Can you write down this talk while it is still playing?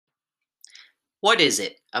What is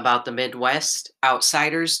it about the Midwest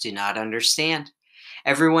outsiders do not understand?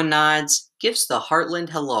 Everyone nods, gives the heartland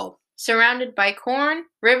hello. Surrounded by corn,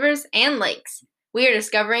 rivers, and lakes, we are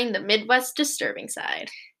discovering the Midwest disturbing side.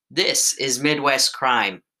 This is Midwest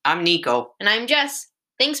Crime. I'm Nico. And I'm Jess.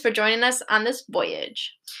 Thanks for joining us on this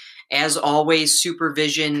voyage. As always,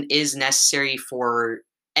 supervision is necessary for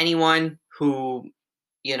anyone who,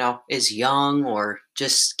 is young or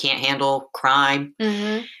just can't handle crime.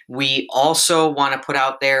 Mm-hmm. We also want to put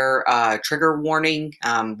out there a trigger warning.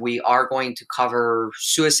 We are going to cover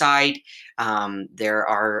suicide. There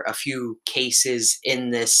are a few cases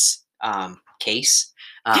in this case.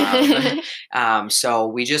 So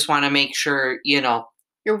we just want to make sure,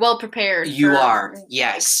 You're well prepared. You are,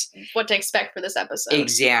 yes. What to expect for this episode.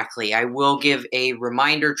 Exactly. I will give a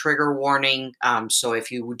reminder trigger warning. So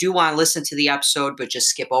if you do want to listen to the episode, but just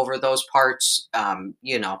skip over those parts,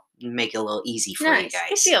 make it a little easy for you guys.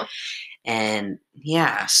 Good deal. And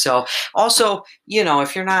yeah, so also,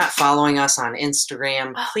 if you're not following us on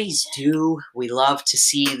Instagram, please do. We love to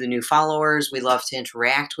see the new followers. We love to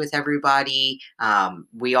interact with everybody.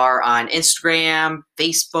 We are on Instagram,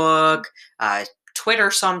 Facebook,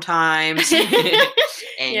 Twitter sometimes.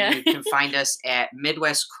 And you can find us at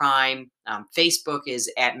Midwest Crime. Facebook is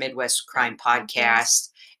at Midwest Crime Podcast.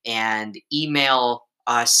 And email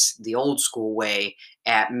us the old school way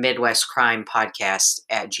at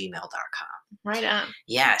midwestcrimepodcast@gmail.com. Right on.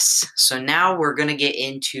 Yes. So now we're going to get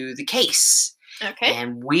into the case. Okay.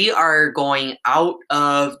 And we are going out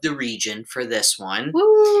of the region for this one.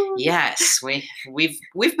 Woo. Yes, we've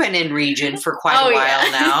been in region for quite a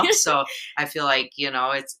while now, so I feel like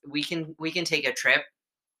we can take a trip,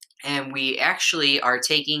 and we actually are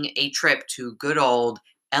taking a trip to good old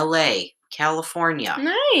L.A., California.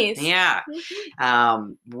 Nice. Yeah.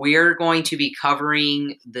 Mm-hmm. We're going to be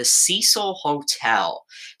covering the Cecil Hotel.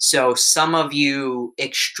 So some of you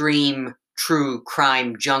extreme true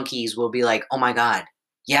crime junkies will be like, oh my God,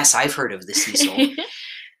 yes, I've heard of the Cecil.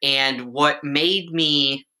 And what made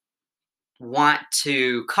me want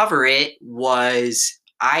to cover it was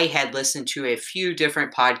I had listened to a few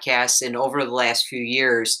different podcasts and over the last few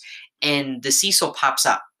years, and the Cecil pops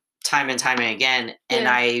up time and time again. And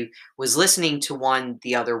I was listening to one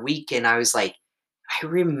the other week, and I was like, I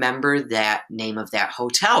remember that name of that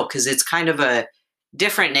hotel because it's kind of a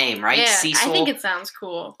different name, right? Yeah, Cecil. I think it sounds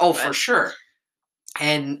cool. Oh, for sure.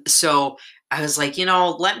 And so I was like,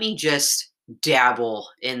 let me just dabble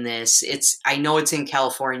in this. I know it's in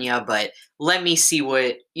California, but let me see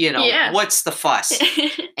what, what's the fuss?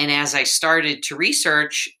 And as I started to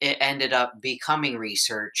research, it ended up becoming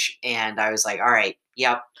research. And I was like, all right,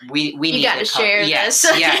 yep, we need to share this.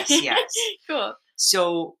 Yes. Cool.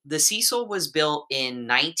 So the Cecil was built in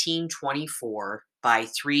 1924 by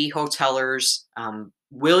three hotelers,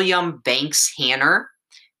 William Banks Hanner,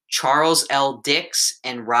 Charles L. Dix,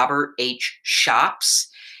 and Robert H. Shops,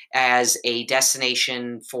 as a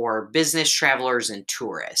destination for business travelers and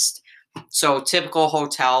tourists. So typical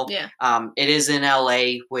hotel. Yeah. It is in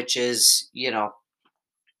LA, which is, it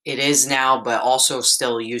is now, but also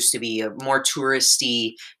still used to be a more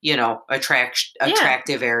touristy,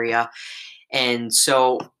 attractive area. And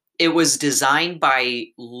so it was designed by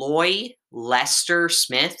Loy Lester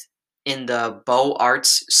Smith in the Beaux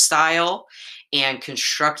Arts style and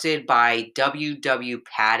constructed by W.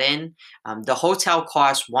 Patton. The hotel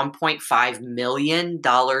cost $1.5 million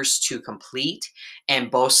to complete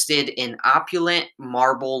and boasted an opulent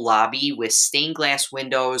marble lobby with stained glass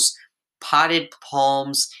windows, potted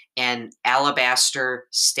palms, and alabaster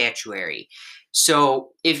statuary.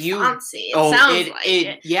 So if you fancy. Sounds like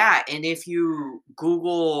it. Yeah, and if you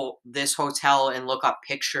Google this hotel and look up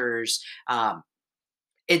pictures,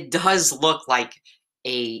 it does look like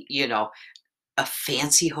a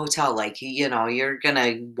fancy hotel. Like, you're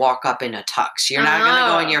gonna walk up in a tux. You're not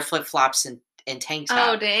gonna go in your flip-flops and tank top.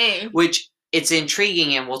 Oh, dang. Which it's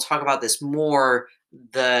intriguing, and we'll talk about this more,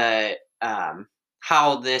 the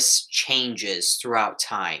how this changes throughout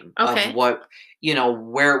time of what,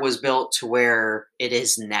 where it was built to where it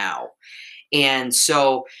is now. And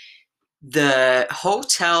so the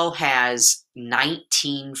hotel has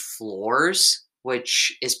 19 floors,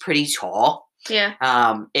 which is pretty tall. Yeah.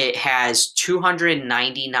 It has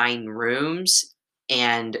 299 rooms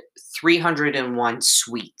and 301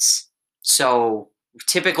 suites. So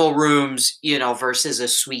typical rooms, versus a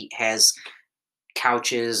suite has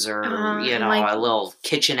couches or, a little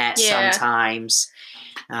kitchenette sometimes.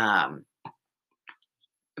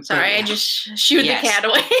 Sorry, I just shooed the cat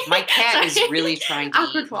away. My cat is really trying to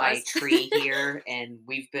eat my tree here, and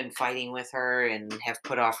we've been fighting with her and have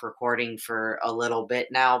put off recording for a little bit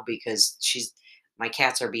now because my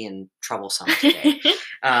cats are being troublesome today.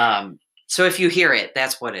 So if you hear it,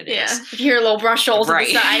 that's what it is. Yeah, if you hear a little brush hole to the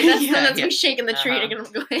side, that's me shaking the tree to get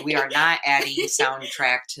them going. We are not adding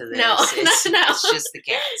soundtrack to this. No, It's just the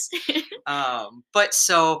cats. But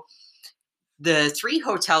so the three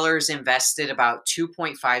hotelers invested about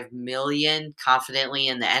 2.5 million confidently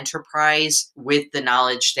in the enterprise, with the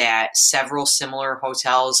knowledge that several similar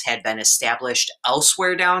hotels had been established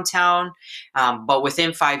elsewhere downtown. But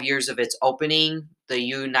within 5 years of its opening, the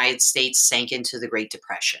United States sank into the Great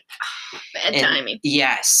Depression. Bad timing.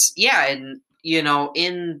 Yes. Yeah. And,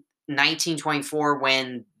 in 1924,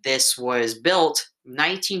 when this was built,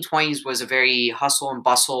 1920s was a very hustle and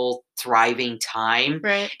bustle, thriving time.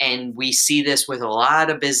 Right. And we see this with a lot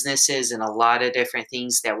of businesses and a lot of different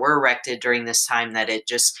things that were erected during this time, that it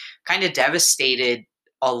just kind of devastated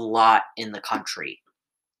a lot in the country.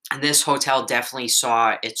 And this hotel definitely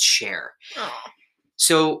saw its share. Oh.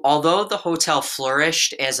 So, although the hotel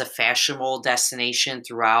flourished as a fashionable destination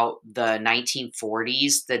throughout the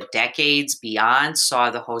 1940s, the decades beyond saw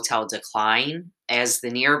the hotel decline as the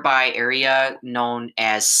nearby area known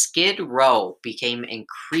as Skid Row became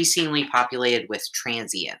increasingly populated with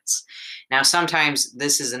transients. Now, sometimes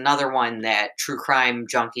this is another one that true crime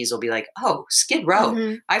junkies will be like, oh, Skid Row.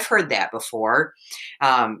 Mm-hmm. I've heard that before.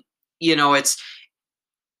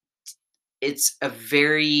 It's a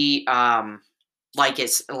very like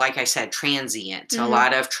I said, transient. Mm-hmm. A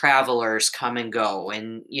lot of travelers come and go,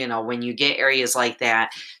 and when you get areas like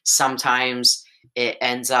that, sometimes it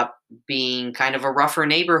ends up being kind of a rougher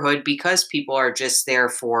neighborhood because people are just there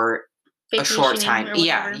for a short time. Or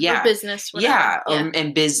whatever, or business, whatever.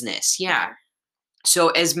 And business. Yeah. So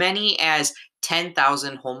as many as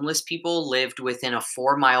 10,000 homeless people lived within a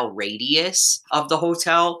 4-mile radius of the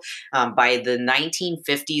hotel. By the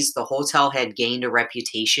 1950s, the hotel had gained a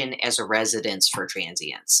reputation as a residence for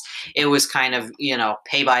transients. It was kind of,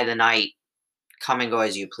 pay by the night, come and go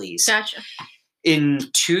as you please. Gotcha. In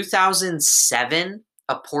 2007,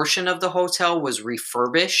 a portion of the hotel was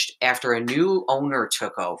refurbished after a new owner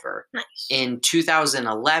took over. Nice. In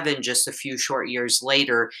 2011, just a few short years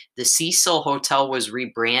later, the Cecil Hotel was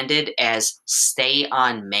rebranded as Stay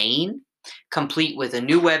on Main, complete with a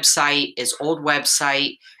new website. Its old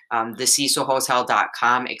website,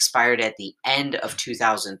 thececilhotel.com, expired at the end of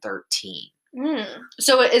 2013.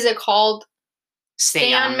 So is it called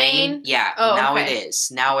Stay on Main? Yeah, oh, now okay. it is.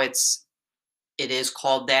 Now it is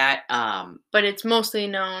called that. But it's mostly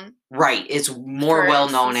known. Right. It's more well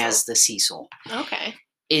known as the Cecil. Okay.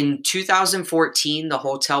 In 2014, the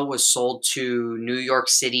hotel was sold to New York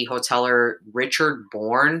City hoteler Richard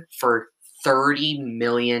Bourne for $30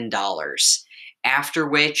 million. After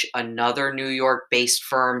which, another New York-based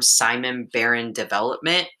firm, Simon Barron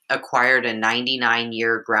Development, acquired a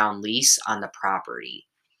 99-year ground lease on the property.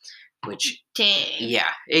 Which, dang. Yeah,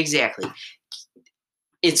 exactly.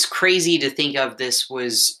 It's crazy to think of this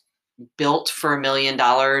was built for $1 million,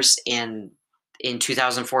 and in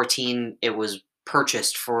 2014 it was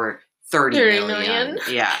purchased for 30 million.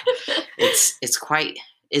 Yeah.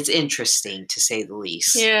 It's interesting to say the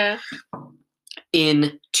least. Yeah.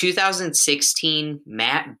 In 2016,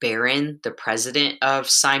 Matt Barron, the president of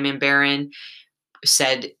Simon Barron,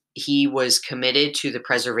 said he was committed to the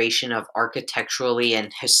preservation of architecturally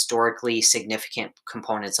and historically significant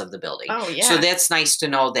components of the building. Oh, yeah. So that's nice to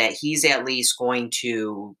know that he's at least going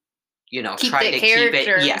to, try to keep it.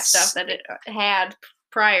 And stuff that it had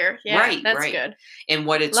prior. Yeah, right, that's right. good. And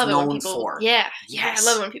what it's known for. Yeah. Yes.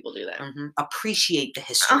 I love when people do that. Mm-hmm. Appreciate the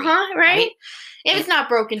history. Right? If it's not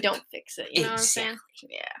broken, don't fix it. You know what I'm saying?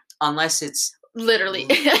 Yeah. Unless it's literally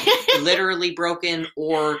broken,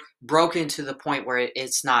 or broken to the point where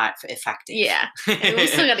it's not effective. Yeah. And we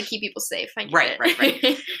still got to keep people safe. I get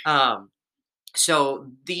it. Right. So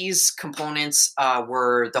these components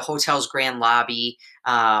were the hotel's grand lobby,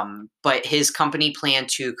 but his company planned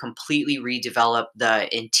to completely redevelop the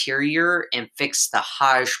interior and fix the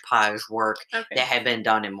hodgepodge work that had been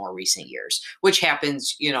done in more recent years, which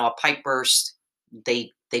happens, a pipe burst,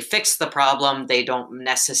 they fix the problem. They don't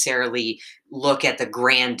necessarily look at the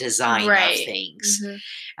grand design of things.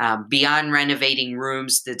 Mm-hmm. Beyond renovating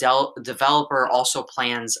rooms, the developer also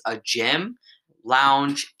plans a gym,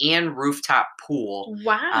 lounge, and rooftop pool.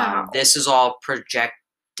 Wow. This is all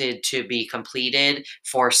projected to be completed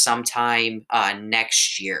for sometime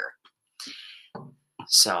next year.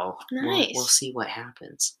 So nice. We'll see what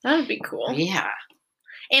happens. That would be cool. Yeah.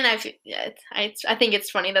 And I think it's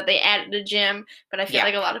funny that they added a gym, but I feel Yeah.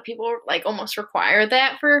 like a lot of people like almost require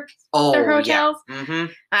that for their Oh, yeah. hotels. Mm-hmm.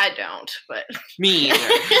 I don't, but Me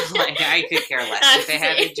either. Like, I could care less. If they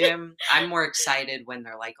have a Same. gym, I'm more excited when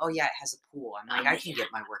they're like, oh, yeah, it has a pool. I'm like, Oh I my can get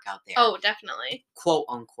my workout there. Oh, definitely. Quote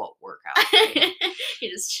unquote workout, right?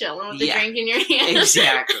 You're just chilling with the Yeah, drink in your hand.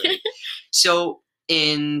 exactly. So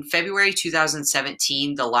in February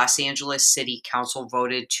 2017, the Los Angeles City Council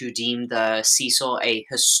voted to deem the Cecil a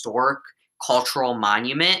historic cultural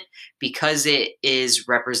monument because it is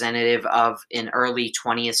representative of an early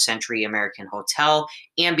 20th century American hotel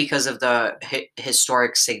and because of the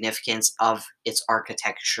historic significance of its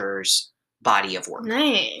architecture's body of work.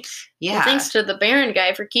 Nice. Well, Yeah. thanks to the Baron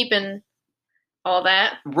guy for keeping all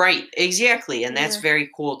that. Right, exactly. And that's Yeah. very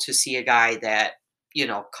cool to see a guy that,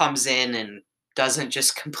 comes in and doesn't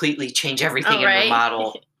just completely change everything All and right.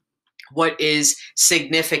 remodel what is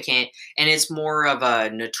significant. And it's more of a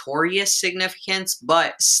notorious significance,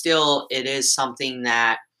 but still, it is something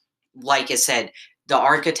that, like I said, the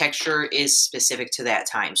architecture is specific to that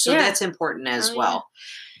time. So Yeah. that's important as Oh, yeah. well.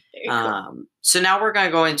 Very cool. So now we're going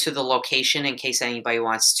to go into the location in case anybody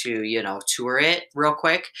wants to, tour it real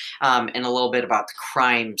quick, and a little bit about the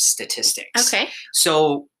crime statistics. Okay.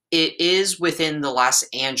 So it is within the Los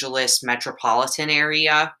Angeles metropolitan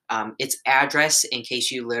area. Its address, in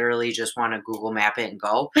case you literally just want to Google map it and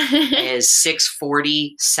go, is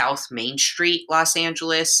 640 South Main Street, Los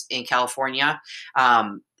Angeles in California.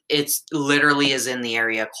 It's literally is in the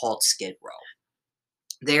area called Skid Row.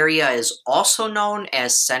 The area is also known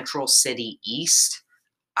as Central City East.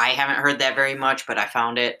 I haven't heard that very much, but I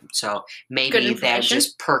found it. So maybe that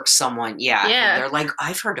just perks someone. Yeah. Yeah. They're like,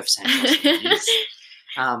 I've heard of Central City East.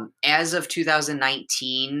 As of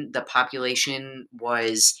 2019, the population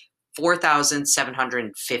was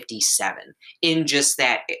 4,757 in just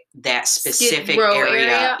that specific Skid Row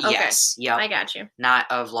area? Okay. Yes. Yep. I got you. Not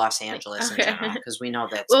of Los Angeles in general, because we know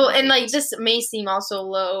that's well, and like millions. this may seem also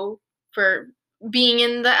low for being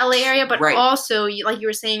in the LA area, but Right. also like you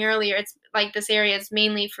were saying earlier, it's like this area is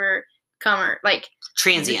mainly for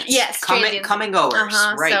transients. Yes, come and goers.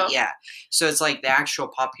 Right. So, yeah. So it's like the actual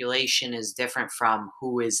population is different from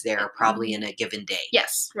who is there probably in a given day.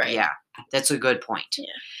 Yes. Right. Yeah. That's a good point.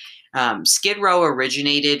 Yeah. Skid Row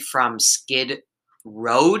originated from Skid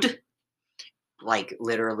Road, like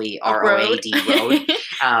literally ROAD road,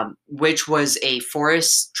 which was a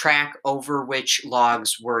forest track over which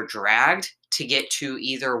logs were dragged to get to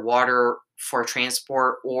either water for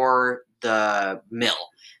transport or the mill.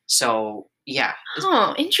 So, yeah.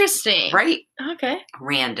 Oh, interesting. Right? Okay.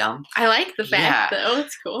 Random. I like the fact, Yeah. though.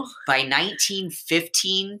 It's cool. By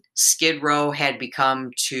 1915, Skid Row had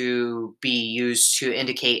become to be used to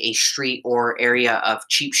indicate a street or area of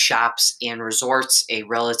cheap shops and resorts, a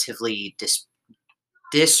relatively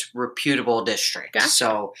disreputable district. Gotcha.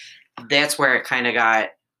 So that's where it kind of got,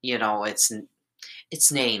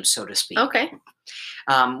 its name, so to speak. Okay.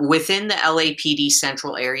 Within the LAPD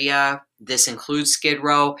central area, this includes Skid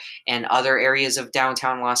Row and other areas of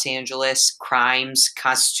downtown Los Angeles, crimes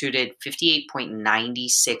constituted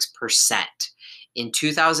 58.96%. In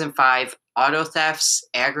 2005, auto thefts,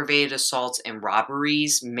 aggravated assaults, and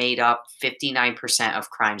robberies made up 59% of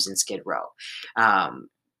crimes in Skid Row.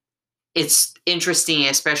 It's interesting,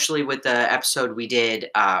 especially with the episode we did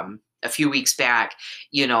a few weeks back,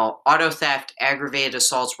 auto theft, aggravated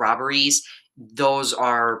assaults, robberies, those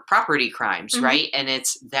are property crimes, right? And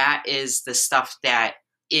that is the stuff that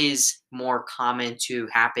is more common to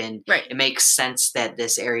happen. Right. It makes sense that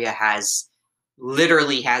this area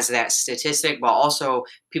literally has that statistic, but also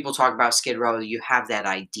people talk about Skid Row, you have that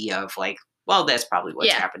idea of like, well, that's probably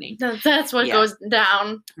what's happening. That's what goes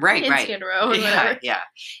down right, in Skid Row. Whatever. Yeah.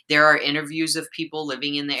 There are interviews of people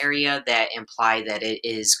living in the area that imply that it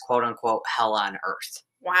is quote unquote hell on earth.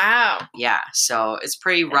 Wow. Yeah, so it's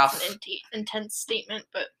pretty rough. An intense statement,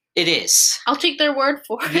 but it is. I'll take their word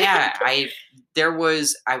for it. Yeah, I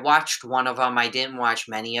watched one of them. I didn't watch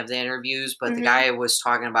many of the interviews, but the guy was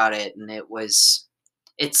talking about it, and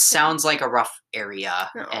it sounds like a rough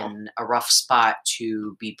area and a rough spot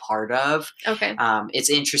to be part of. Okay.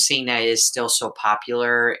 It's interesting that it is still so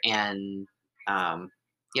popular and,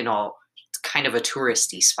 it's kind of a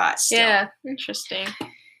touristy spot still. Yeah, interesting.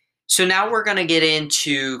 So now we're going to get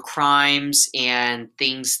into crimes and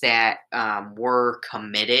things that were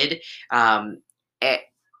committed.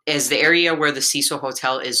 As the area where the Cecil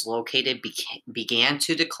Hotel is located began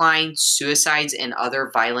to decline, suicides and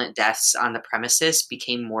other violent deaths on the premises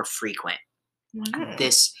became more frequent.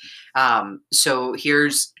 So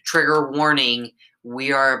here's trigger warning.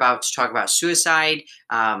 We are about to talk about suicide.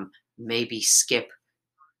 Maybe skip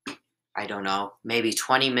I don't know, maybe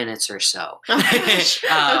 20 minutes or so. Oh my gosh.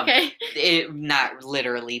 um, Okay. not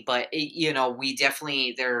literally, but we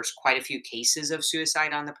definitely, there's quite a few cases of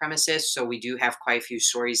suicide on the premises. So we do have quite a few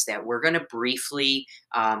stories that we're going to briefly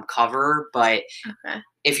cover. But Okay.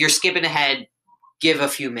 if you're skipping ahead, give a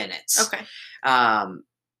few minutes. Okay. Um,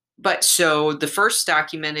 but so the first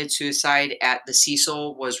documented suicide at the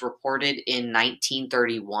Cecil was reported in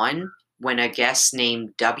 1931 when a guest named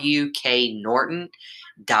W.K. Norton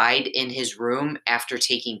died in his room after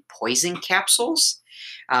taking poison capsules.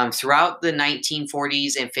 Throughout the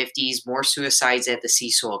 1940s and 50s, more suicides at the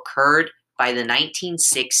Cecil occurred. By the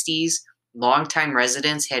 1960s, longtime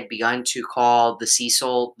residents had begun to call the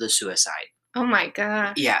Cecil the suicide. Oh my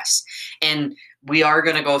gosh. Yes. And we are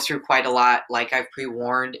going to go through quite a lot, like I've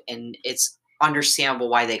pre-warned, and it's understandable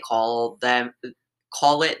why they call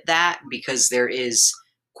it that, because there is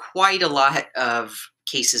quite a lot of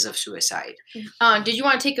cases of suicide. Did you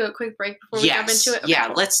want to take a quick break before we jump into it? Okay, Yeah,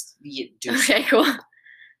 cool. let's do so. Okay, cool.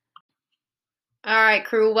 All right,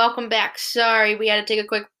 crew, welcome back. Sorry, we had to take a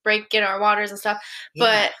quick break, get our waters and stuff.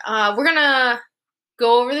 Yeah. But we're gonna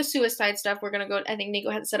go over the suicide stuff. We're gonna go. I think Nico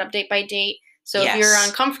had set up date by date. So if you're Yes.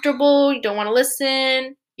 uncomfortable, you don't want to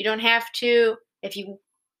listen, you don't have to. If you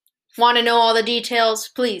want to know all the details,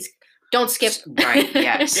 please don't skip. Right,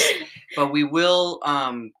 yes. But we will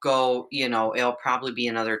go, it'll probably be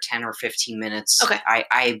another 10 or 15 minutes. Okay.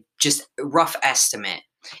 I just rough estimate.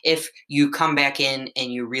 If you come back in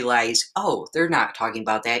and you realize, oh, they're not talking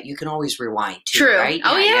about that, you can always rewind too. True. Right?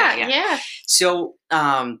 Oh yeah. So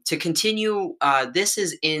to continue, this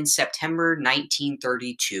is in September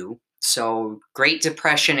 1932. So Great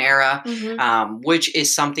Depression era, which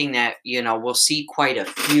is something that we'll see quite a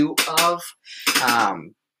few of.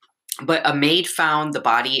 But a maid found the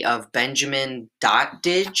body of Benjamin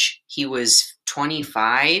Doddridge. He was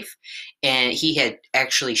 25, and he had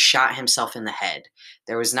actually shot himself in the head.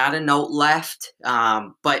 There was not a note left,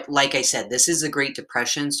 but like I said, this is the Great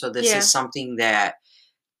Depression, so this is something that,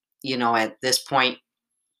 at this point,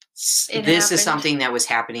 this is something that was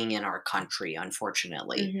happening in our country,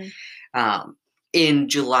 unfortunately. In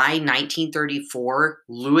July 1934,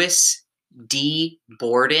 Louis D.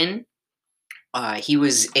 Borden, he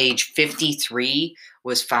was age 53,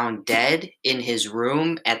 was found dead in his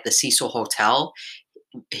room at the Cecil Hotel.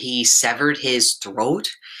 He severed his throat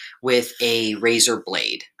with a razor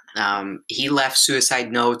blade. He left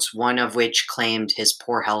suicide notes, one of which claimed his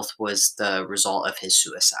poor health was the result of his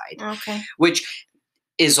suicide. Okay. Which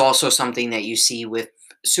is also something that you see with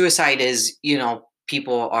suicide is,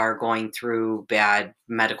 people are going through bad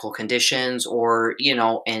medical conditions or,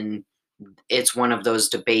 and it's one of those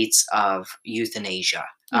debates of euthanasia,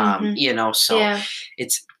 so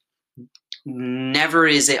it's never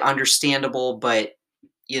is it understandable, but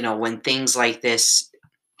when things like this,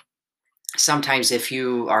 sometimes if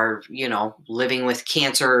you are, living with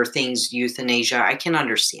cancer or things, euthanasia, I can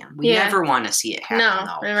understand. We never want to see it happen,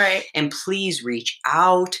 though. Right. And please reach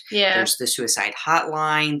out. Yeah. There's the suicide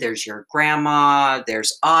hotline. There's your grandma.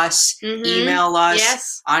 There's us. Email us.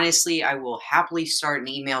 Yes. Honestly, I will happily start an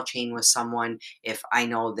email chain with someone if I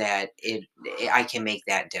know that I can make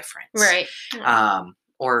that difference. Right.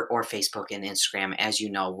 Or Facebook and Instagram, as you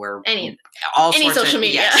know, we're any sorts social of,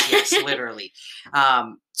 media. Yes, literally.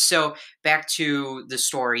 So back to the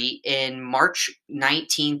story. In March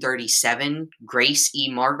 1937, Grace E.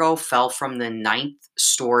 Margot fell from the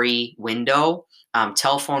 9th-story window.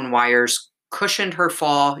 Telephone wires cushioned her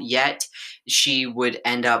fall, yet she would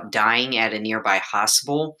end up dying at a nearby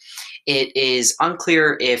hospital. It is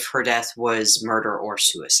unclear if her death was murder or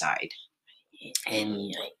suicide.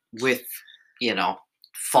 And with,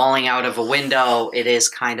 falling out of a window, it is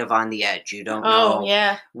kind of on the edge. You don't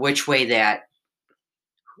know which way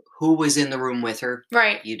who was in the room with her.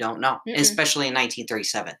 Right. You don't know, especially in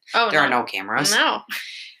 1937. Oh, there are no cameras. No.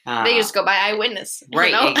 They just go by eyewitness.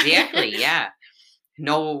 Right, exactly, yeah.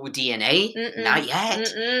 No DNA, not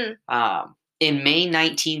yet. In May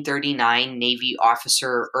 1939, Navy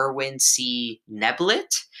officer Irwin C.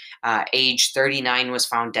 Neblett, age 39, was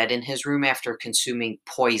found dead in his room after consuming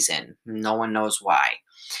poison. No one knows why.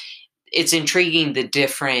 It's intriguing the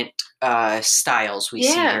different styles we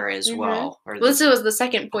see here as well. This was the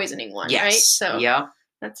second poisoning one, right? So, yep.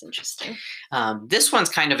 That's interesting. This one's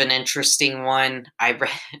kind of an interesting one. I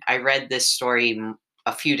read this story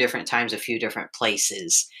a few different times, a few different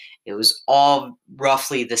places. It was all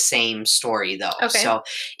roughly the same story, though. Okay. So,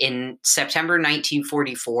 in September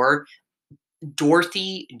 1944,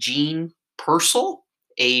 Dorothy Jean Purcell,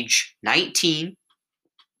 age 19,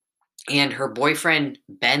 and her boyfriend,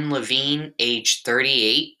 Ben Levine, age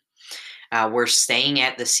 38, were staying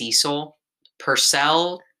at the Cecil.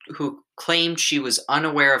 Purcell who claimed she was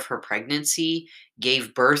unaware of her pregnancy,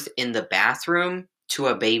 gave birth in the bathroom to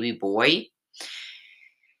a baby boy.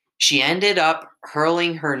 She ended up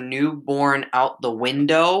hurling her newborn out the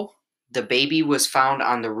window. The baby was found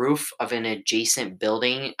on the roof of an adjacent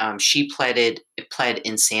building. She pled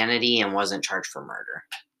insanity and wasn't charged for murder.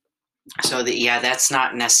 So that's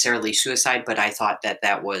not necessarily suicide, but I thought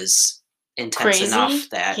that was intense Crazy. enough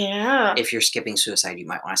that Yeah. if you're skipping suicide, you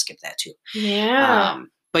might want to skip that too. Yeah.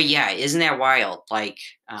 But yeah, isn't that wild? Like,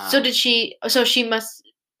 so did she? So she must.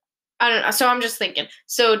 I don't know. So I'm just thinking.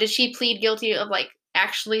 So did she plead guilty of like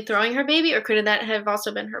actually throwing her baby, or could that have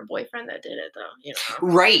also been her boyfriend that did it though? You know.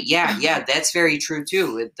 Right? Yeah, that's very true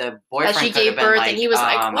too. The boyfriend she could have gave been birth like, and he was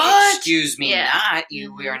like, "What? Excuse me, Yeah. not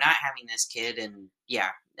you. We are not having this kid," and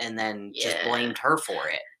then just blamed her for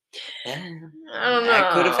it. Yeah, I don't know.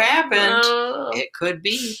 that could have happened. It could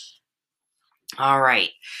be. All right.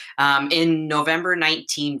 In November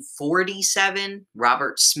 1947,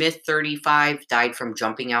 Robert Smith, 35, died from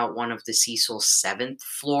jumping out one of the Cecil's 7th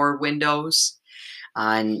floor windows.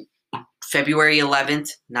 On February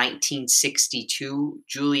 11th, 1962,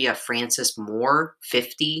 Julia Frances Moore,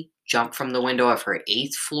 50, jumped from the window of her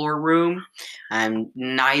 8th floor room, and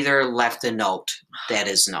neither left a note that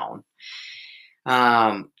is known.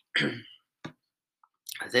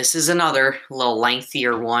 This is another little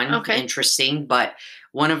lengthier one. Okay. Interesting, but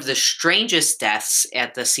one of the strangest deaths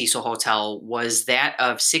at the Cecil Hotel was that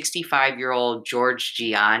of 65-year-old George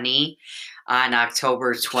Gianni on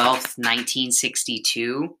October 12th,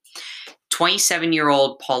 1962.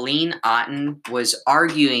 27-year-old Pauline Otten was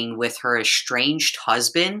arguing with her estranged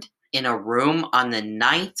husband in a room on the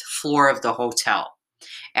 9th floor of the hotel.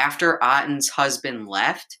 After Otten's husband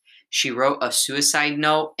left, she wrote a suicide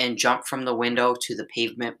note and jumped from the window to the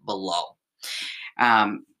pavement below.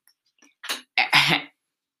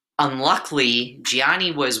 Unluckily,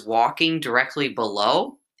 Gianni was walking directly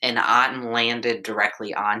below, and Otten landed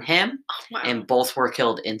directly on him, and both were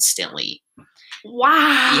killed instantly.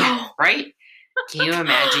 Wow. Yeah, right? Can you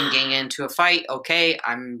imagine getting into a fight? Okay,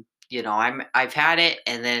 I've had it,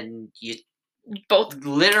 and then you both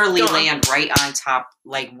literally land right on top.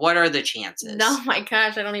 Like, what are the chances? Oh my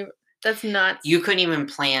gosh, I don't even. That's nuts. You couldn't even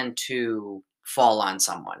plan to fall on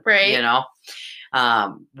someone, right? You know?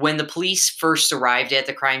 When the police first arrived at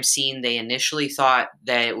the crime scene, they initially thought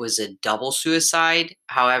that it was a double suicide.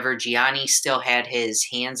 However, Gianni still had his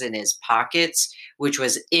hands in his pockets, which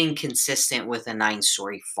was inconsistent with a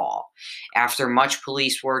 9-story fall. After much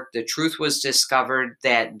police work, the truth was discovered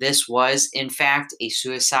that this was, in fact, a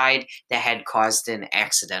suicide that had caused an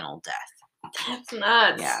accidental death. That's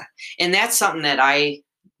nuts. Yeah. And that's something that I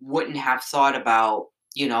wouldn't have thought about.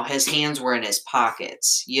 His hands were in his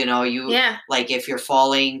pockets. Like if you're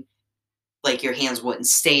falling, like your hands wouldn't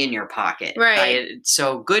stay in your pocket. Right.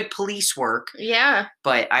 So good police work. Yeah.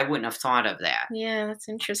 But I wouldn't have thought of that. Yeah, that's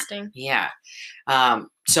interesting. Yeah.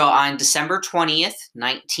 So on December 20th,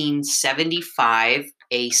 1975,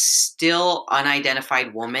 a still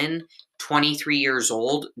unidentified woman, 23 years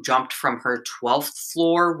old, jumped from her 12th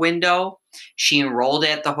floor window. She enrolled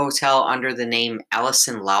at the hotel under the name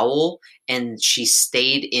Allison Lowell, and she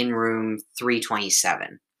stayed in room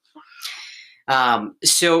 327.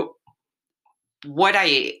 So what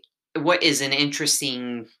is an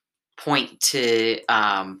interesting point to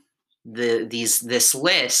this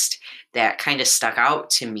list that kind of stuck out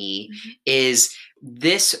to me is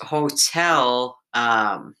this hotel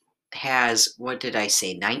has, what did I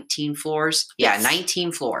say, 19 floors? Yes. Yeah,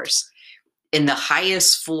 19 floors. And the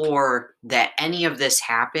highest floor that any of this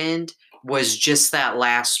happened was just that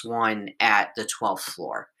last one at the 12th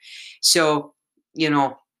floor. So,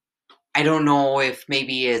 I don't know if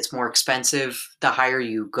maybe it's more expensive the higher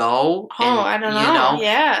you go. I don't know.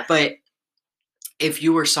 Yeah. But if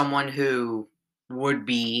you were someone who would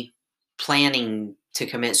be planning to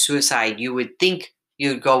commit suicide, you would think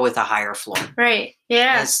you'd go with a higher floor. Right.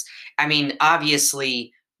 Yeah.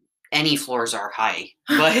 Obviously, any floors are high,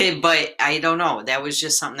 but I don't know. That was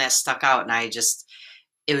just something that stuck out, and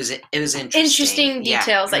it was interesting. Interesting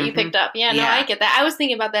details that you picked up. Yeah, no, I get that. I was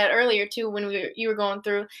thinking about that earlier too when you were going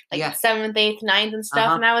through like 7th, 8th, 9th and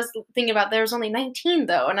stuff, and I was thinking about there was only 19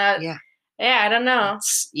 though, and I don't know.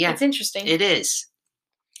 It's interesting. It is.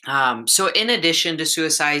 So in addition to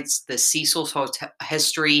suicides, the Cecil's Hotel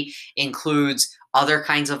history includes other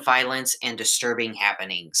kinds of violence and disturbing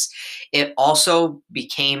happenings. It also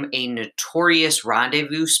became a notorious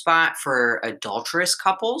rendezvous spot for adulterous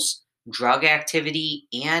couples, drug activity,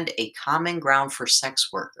 and a common ground for sex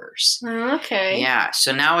workers. Okay. Yeah,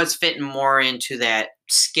 so now it's fitting more into that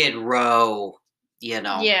Skid Row,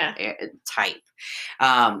 type.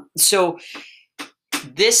 So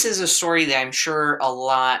this is a story that I'm sure a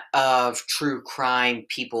lot of true crime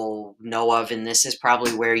people know of, and this is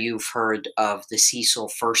probably where you've heard of the Cecil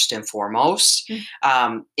first and foremost.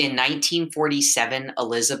 In 1947,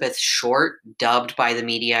 Elizabeth Short, dubbed by the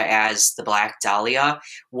media as the Black Dahlia,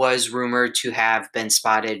 was rumored to have been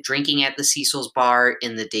spotted drinking at the Cecil's bar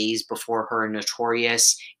in the days before her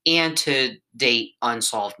notorious and to date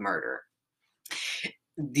unsolved murder.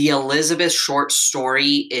 The Elizabeth Short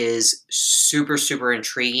story is super, super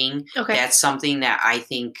intriguing. Okay. That's something that I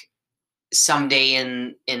think someday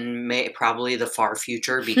in probably the far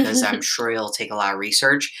future, because I'm sure it'll take a lot of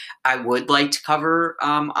research, I would like to cover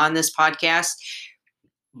on this podcast.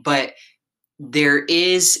 But there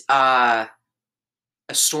is a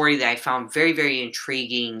story that I found very, very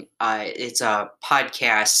intriguing. It's a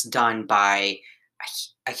podcast done by,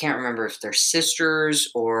 I can't remember if they're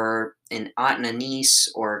sisters or an aunt and a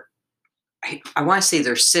niece, or I want to say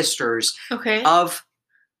they're sisters of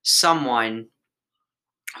someone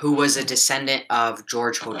who was a descendant of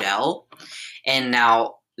George Hodel. And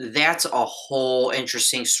now that's a whole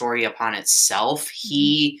interesting story upon itself.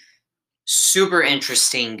 He, super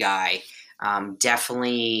interesting guy,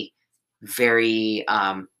 definitely very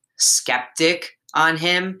skeptic on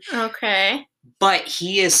him. Okay. But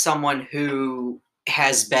he is someone who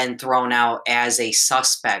has been thrown out as a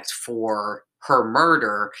suspect for her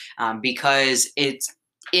murder, because it's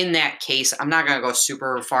in that case. I'm not going to go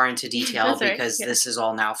super far into detail because this is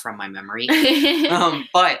all now from my memory.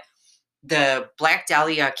 But the Black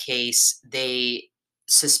Dahlia case, they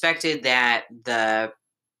suspected that the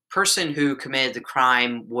person who committed the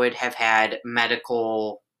crime would have had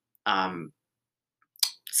medical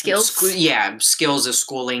skills. Skills of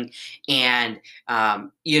schooling, and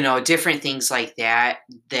different things like that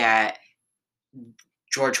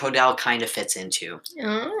George Hodel kind of fits into.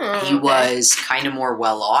 He was kind of more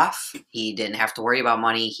well off. He didn't have to worry about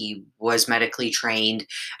money. He was medically trained,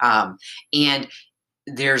 and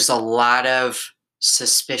there's a lot of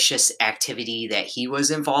suspicious activity that he was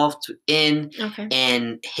involved in.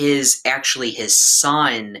 And his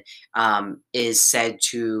son is said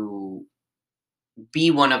to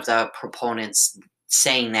be one of the proponents,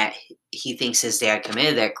 saying that he thinks his dad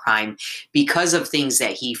committed that crime because of things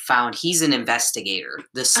that he found. He's an investigator,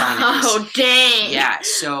 the son is. Oh, dang. Yeah,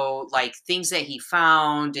 so like things that he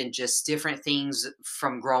found and just different things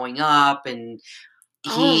from growing up, and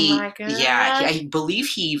oh my god. Yeah, I believe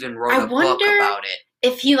he even wrote a book about it.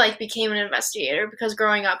 If he like became an investigator because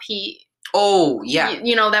growing up he. Oh yeah.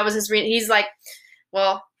 That was his. He's like,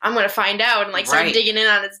 well, I'm gonna find out, and like start digging in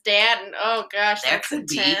on his dad, and oh gosh, that's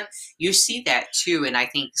intense. You see that too, and I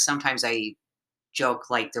think sometimes I joke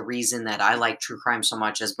like the reason that I like true crime so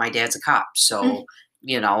much is my dad's a cop, so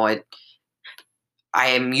I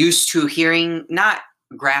am used to hearing not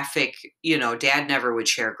graphic, dad never would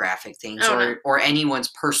share graphic things or anyone's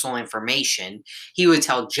personal information. He would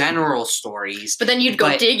tell general stories. But then you'd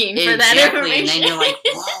go digging for that information. And then you're like,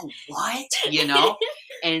 whoa, what?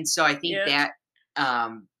 And so I think that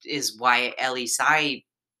is why at least I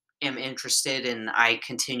am interested, and I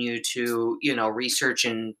continue to, research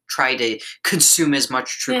and try to consume as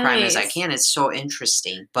much true crime as I can. It's so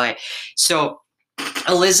interesting. But so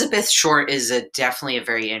Elizabeth Short is definitely a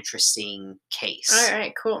very interesting case. All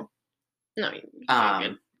right, cool. No,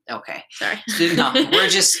 you're okay. Sorry. No, we're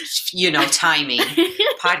just, timing.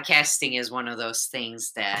 Podcasting is one of those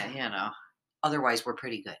things that, otherwise we're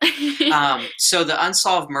pretty good. So the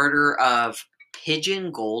unsolved murder of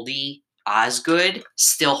Pigeon Goldie Osgood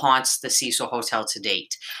still haunts the Cecil Hotel to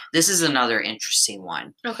date. This is another interesting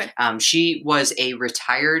one. Okay. She was a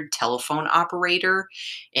retired telephone operator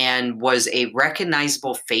and was a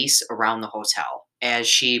recognizable face around the hotel, as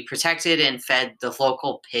she protected and fed the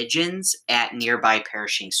local pigeons at nearby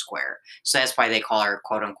Pershing Square. So that's why they call her,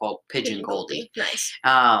 quote unquote, Pigeon Goldie. Nice.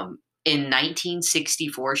 In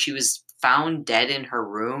 1964, she was found dead in her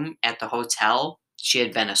room at the hotel. She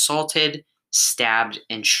had been assaulted, stabbed,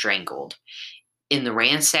 and strangled. In the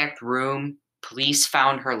ransacked room, police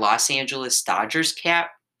found her Los Angeles Dodgers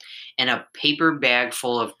cap and a paper bag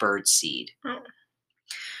full of birdseed. Oh.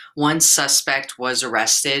 One suspect was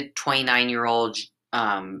arrested, 29-year-old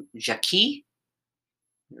Jacques B.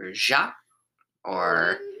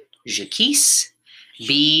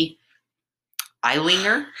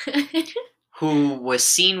 Eilinger, who was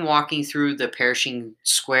seen walking through the Pershing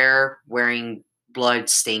Square wearing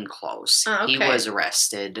blood-stained clothes. Oh, okay. He was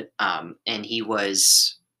arrested, and he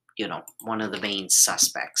was, one of the main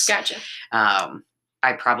suspects. Gotcha.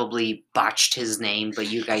 I probably botched his name,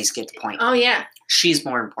 but you guys get the point. Oh, yeah. She's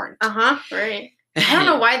more important. Right. I don't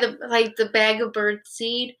know why the bag of bird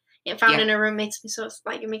seed. found in her room makes me so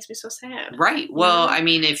it makes me so sad. Right. Well, I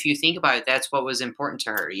mean, if you think about it, that's what was important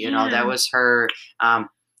to her. You know, that was her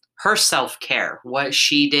self-care. What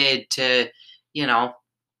she did to,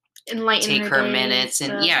 enlighten take her minutes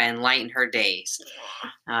and enlighten her days.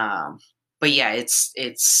 But yeah, it's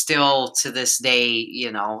still to this day,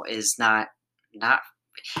 is not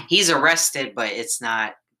he's arrested, but it's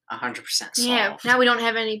not 100% solved. Yeah. Now we don't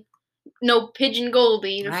have no pigeon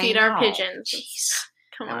Goldie to feed our pigeons. Jeez.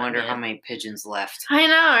 I wonder how many pigeons left. I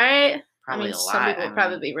know, right? Probably a lot. Some people will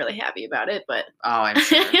probably be really happy about it, but I'm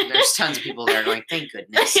sure there's tons of people that are going, thank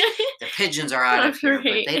goodness the pigeons are out of here,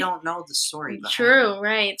 but they don't know the story behind True,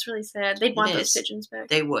 right? It's really sad. They'd want those pigeons back.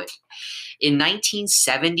 They would. In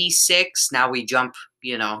 1976, now we jump,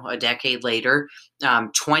 a decade later.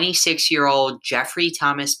 26-year-old Jeffrey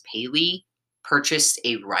Thomas Paley purchased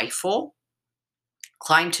a rifle,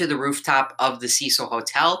 climbed to the rooftop of the Cecil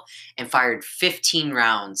Hotel, and fired 15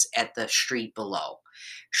 rounds at the street below.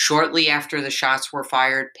 Shortly after the shots were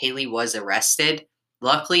fired, Paley was arrested.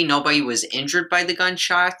 Luckily, nobody was injured by the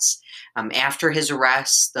gunshots. After his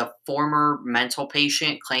arrest, the former mental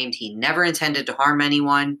patient claimed he never intended to harm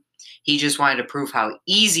anyone. He just wanted to prove how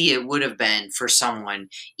easy it would have been for someone,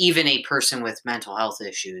 even a person with mental health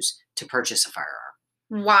issues, to purchase a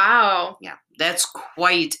firearm. Wow. Yeah, that's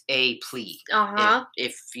quite a plea,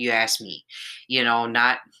 if you ask me.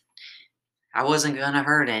 I wasn't going to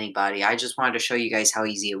hurt anybody. I just wanted to show you guys how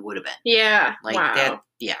easy it would have been. Yeah. That.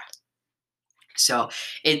 Yeah. So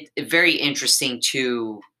it's very interesting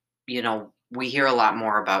to, we hear a lot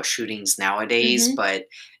more about shootings nowadays, but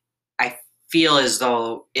I feel as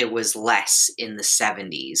though it was less in the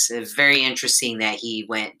 70s. It's very interesting that he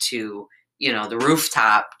went to, the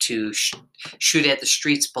rooftop to shoot at the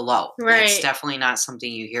streets below. Right. That's definitely not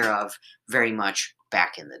something you hear of very much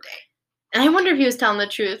back in the day. And I wonder if he was telling the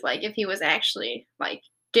truth, if he was actually,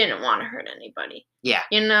 didn't want to hurt anybody. Yeah.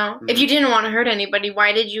 If you didn't want to hurt anybody,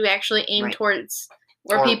 why did you actually aim towards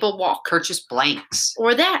where people walk? Purchase blanks.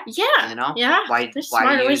 Or that, yeah. Yeah. There's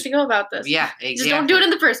smarter ways to go about this. Yeah, exactly. Just don't do it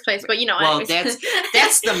in the first place, but Well,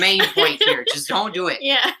 that's the main point here. Just don't do it.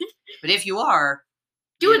 Yeah. But if you are,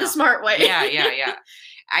 do it the smart way. Yeah.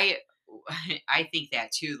 I think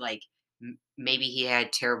that too, maybe he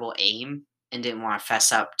had terrible aim and didn't want to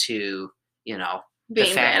fess up to, the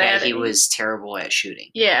fact that he was terrible at shooting.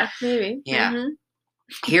 Yeah, maybe. Yeah.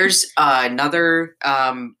 Here's another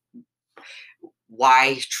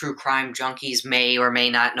why true crime junkies may or may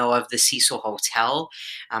not know of the Cecil Hotel.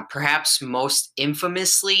 Perhaps most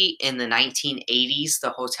infamously, in the 1980s, the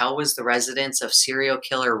hotel was the residence of serial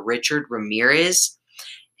killer Richard Ramirez,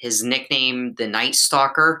 his nickname, the Night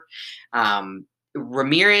Stalker.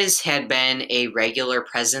 Ramirez had been a regular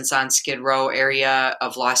presence on Skid Row area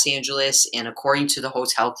of Los Angeles, and according to the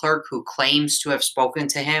hotel clerk who claims to have spoken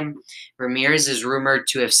to him, Ramirez is rumored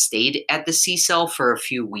to have stayed at the Cecil for a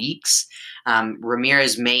few weeks.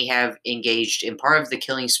 Ramirez may have engaged in part of the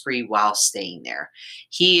killing spree while staying there.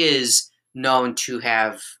 He is known to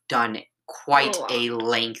have done quite a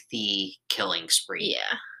lengthy killing spree.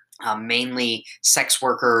 Yeah. Mainly sex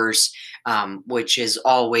workers, which is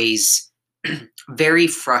always very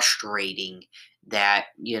frustrating that,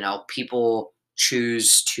 people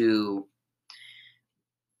choose to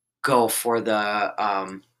go for the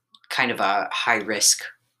kind of a high risk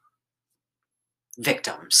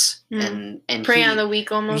victims and prey on the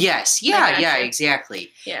weak almost. Yes. Yeah, exactly.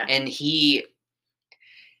 Yeah. And he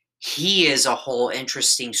is a whole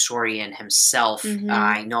interesting story in himself.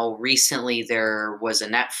 I know recently there was a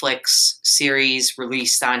Netflix series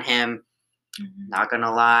released on him. Not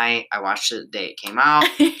gonna lie, I watched it the day it came out.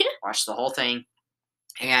 Watched the whole thing,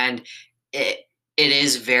 and it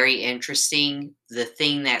is very interesting. The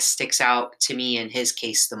thing that sticks out to me in his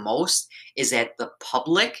case the most is that the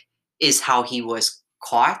public is how he was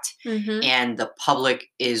caught, and the public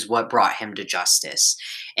is what brought him to justice.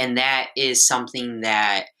 And that is something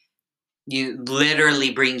that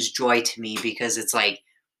literally brings joy to me, because it's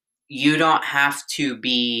you don't have to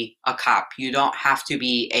be a cop. You don't have to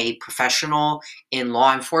be a professional in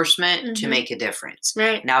law enforcement to make a difference.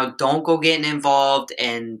 Right. Now, don't go getting involved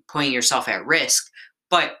and putting yourself at risk.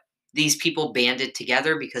 But these people banded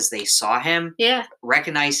together because they saw him,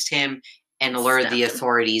 recognized him, and alerted the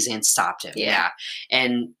authorities and stopped him. Yeah.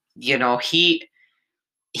 And, he's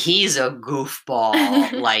a goofball.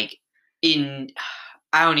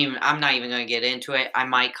 I'm not even going to get into it. I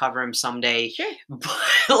might cover him someday. Sure.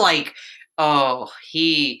 But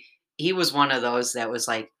he was one of those that was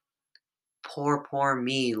poor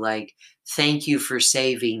me. Thank you for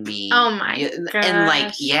saving me. Oh my gosh.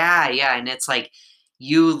 And yeah. And it's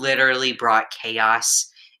you literally brought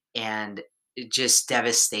chaos and just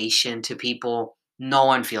devastation to people. No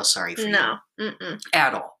one feels sorry for you.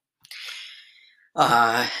 At all.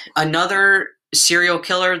 Another serial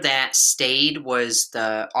killer that stayed was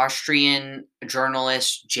the Austrian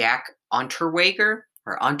journalist Jack Unterweger.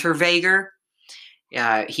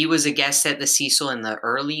 He was a guest at the Cecil in the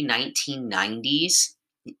early 1990s.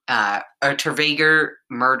 Unterweger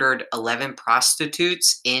murdered 11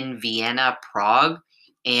 prostitutes in Vienna, Prague,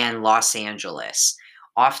 and Los Angeles,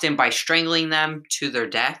 often by strangling them to their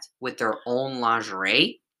death with their own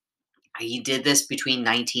lingerie. He did this between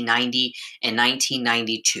 1990 and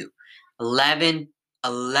 1992. 11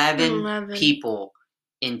 people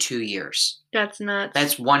in 2 years. That's nuts.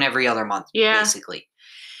 That's one every other month, basically.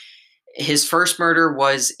 His first murder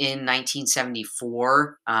was in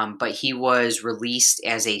 1974, but he was released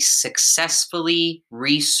as a successfully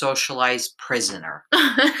re-socialized prisoner.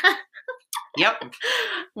 Yep.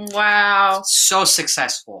 Wow. So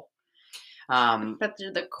successful. But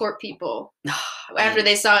the court people, after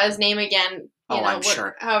they saw his name again, I'm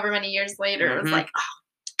sure. However many years later, it was like, oh,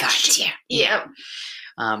 God damn. Yeah.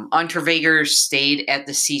 Unterweger stayed at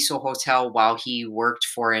the Cecil Hotel while he worked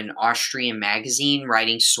for an Austrian magazine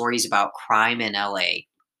writing stories about crime in LA.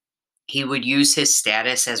 He would use his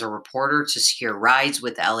status as a reporter to secure rides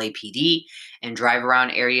with the LAPD and drive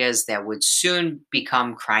around areas that would soon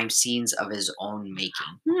become crime scenes of his own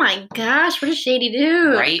making. Oh my gosh, what a shady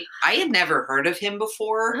dude. Right? I had never heard of him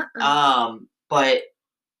before, but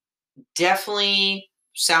definitely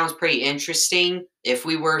sounds pretty interesting. If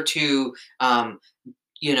we were to, what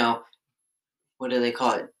do they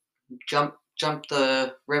call it? Jump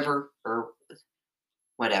the river or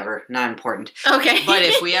whatever, not important. Okay. But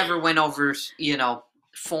if we ever went over,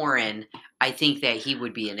 foreign, I think that he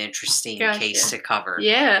would be an interesting case to cover.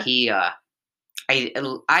 Yeah. I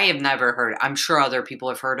have never heard. I'm sure other people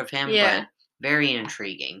have heard of him, but very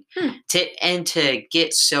intriguing. To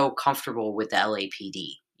get so comfortable with the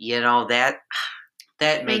LAPD,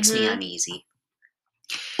 that makes me uneasy.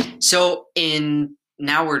 So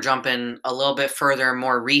now we're jumping a little bit further,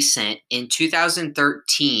 more recent. In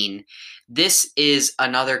 2013, this is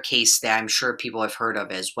another case that I'm sure people have heard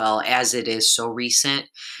of as well, as it is so recent.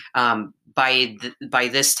 By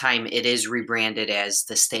this time, it is rebranded as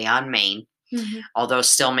the Stay on Main, although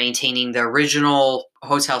still maintaining the original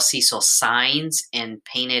Hotel Cecil signs and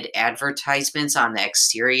painted advertisements on the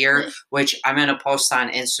exterior, which I'm going to post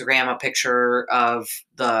on Instagram a picture of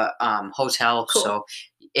the hotel. Cool. So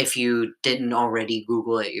if you didn't already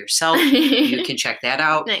Google it yourself, you can check that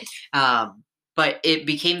out. Nice. But it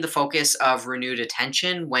became the focus of renewed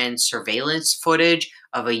attention when surveillance footage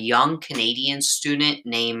of a young Canadian student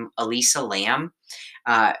named Elisa Lam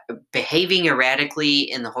behaving erratically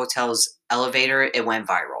in the hotel's elevator, it went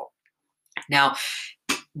viral. Now,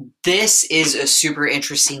 this is a super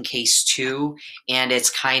interesting case too, and it's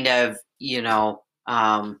kind of,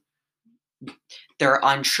 they're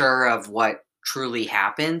unsure of what truly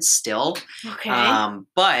happened still. Okay.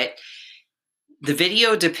 But the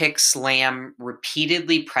video depicts Lam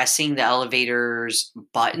repeatedly pressing the elevator's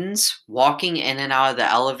buttons, walking in and out of the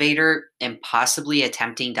elevator, and possibly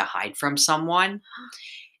attempting to hide from someone.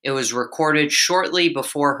 It was recorded shortly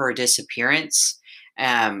before her disappearance.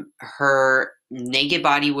 Her naked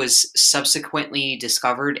body was subsequently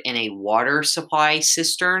discovered in a water supply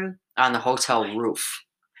cistern on the hotel roof.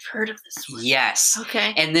 I've heard of this one. Yes.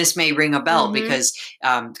 Okay. And this may ring a bell because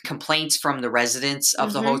complaints from the residents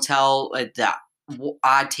of the hotel, the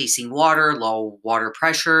odd tasting water, low water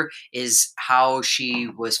pressure is how she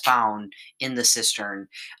was found in the cistern.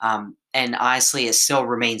 And honestly, it still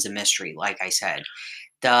remains a mystery, like I said.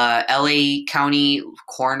 The LA County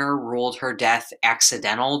coroner ruled her death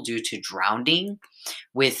accidental due to drowning,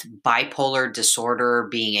 with bipolar disorder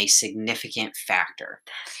being a significant factor.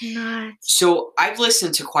 That's nuts. So I've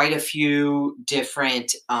listened to quite a few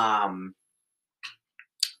different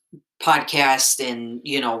podcast and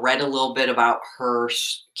read a little bit about her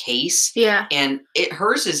case. Yeah. And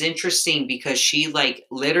hers is interesting because she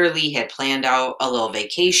literally had planned out a little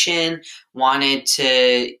vacation, wanted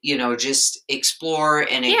to just explore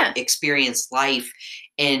and experience life.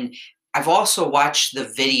 And I've also watched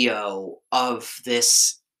the video of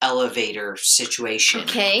this elevator situation.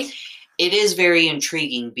 Okay. It is very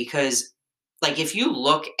intriguing because if you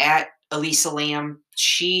look at Elisa Lam,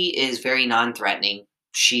 she is very non-threatening.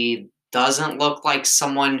 She doesn't look like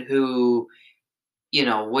someone who,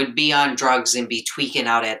 would be on drugs and be tweaking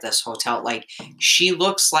out at this hotel. She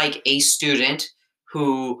looks like a student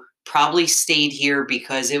who probably stayed here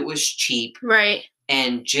because it was cheap. Right.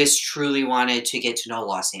 And just truly wanted to get to know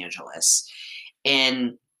Los Angeles.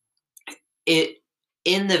 And in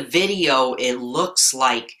the video, it looks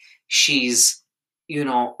like she's,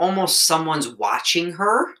 almost someone's watching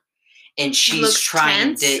her. And she's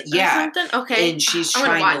trying to, Okay. and she's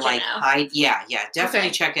trying to like hide. Yeah, definitely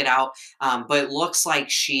Okay. check it out. But it looks like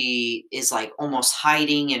she is like almost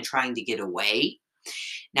hiding and trying to get away.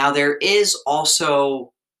 Now, there is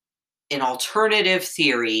also an alternative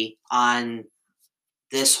theory on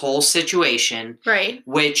this whole situation, right?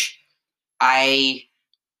 Which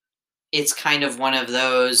it's kind of one of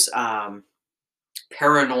those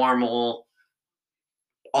paranormal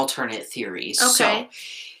alternate theories. Okay. So,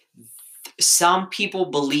 some people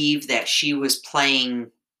believe that she was playing.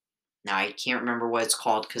 Now I can't remember what it's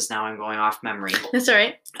called because now I'm going off memory. That's all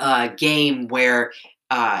right. A game where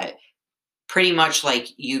pretty much like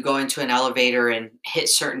you go into an elevator and hit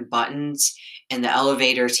certain buttons, and the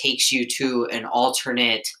elevator takes you to an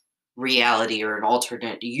alternate reality or an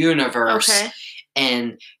alternate universe. Okay.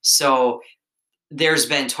 And so there's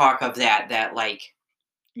been talk of that like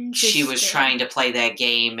she was trying to play that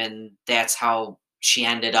game, and that's how she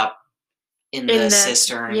ended up in the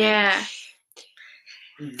cistern. Yeah.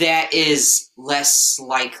 That is less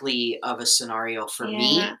likely of a scenario for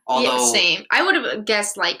me. Although, same. I would have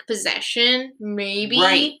guessed like possession, maybe,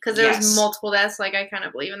 right? Because there was multiple deaths. Like I kind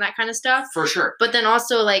of believe in that kind of stuff for sure. But then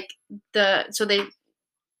also like so they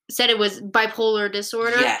said it was bipolar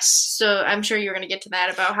disorder. Yes. So I'm sure you're going to get to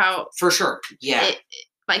that about how for sure. Yeah.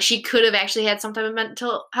 Like she could have actually had some type of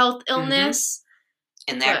mental health illness.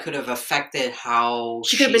 And that could have affected how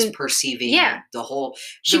she's perceiving the whole.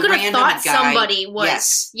 She could have thought somebody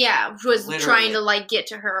was, was literally trying to like get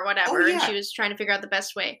to her or whatever, and she was trying to figure out the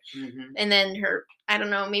best way. And then I don't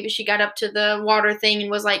know, maybe she got up to the water thing and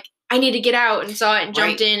was like, "I need to get out," and saw it and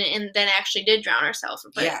jumped in, and then actually did drown herself.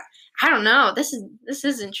 But I don't know. This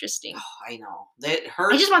is interesting. Oh, I know that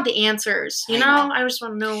hurts. I just want the answers. You know, I just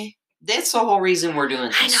want to know. That's the whole reason we're doing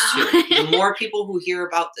this too. The more people who hear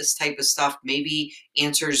about this type of stuff, maybe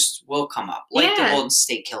answers will come up, like the Golden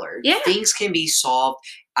State Killer. Things can be solved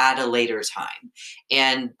at a later time.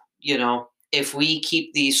 And, if we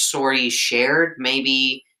keep these stories shared,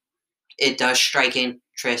 maybe it does strike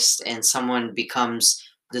interest and someone becomes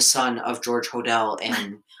the son of George Hodel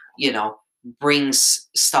and, brings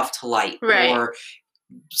stuff to light. Right. Or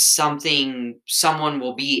someone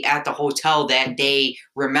will be at the hotel that day,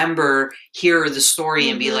 hear the story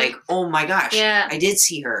and be like, oh my gosh, I did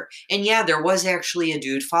see her. And there was actually a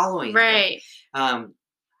dude following her.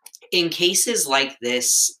 In cases like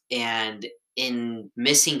this and in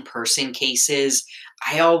missing person cases,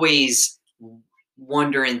 I always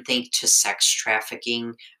wonder and think to sex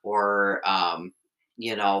trafficking or,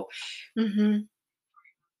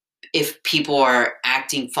 if people are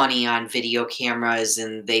acting funny on video cameras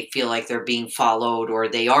and they feel like they're being followed or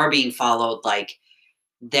they are being followed, like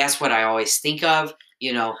that's what I always think of.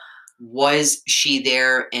 Was she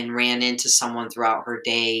there and ran into someone throughout her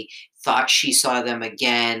day, thought she saw them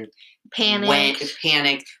again, panicked,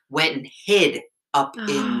 went and hid up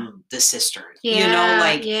in the cistern.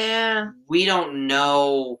 We don't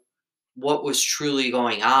know what was truly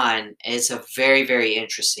going on. It's a very, very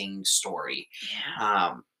interesting story.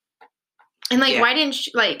 And why didn't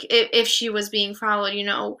she, if she was being followed,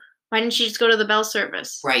 why didn't she just go to the bell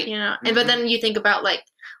service? Right. And but then you think about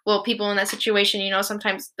people in that situation,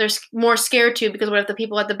 sometimes they're more scared too, because what if the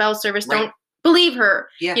people at the bell service don't believe her?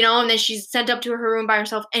 And then she's sent up to her room by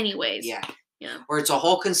herself anyways. Or it's a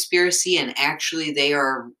whole conspiracy and actually they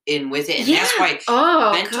are in with it. And that's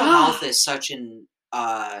why mental health is such an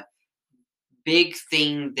big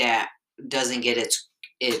thing that doesn't get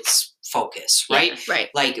its focus, right? Right.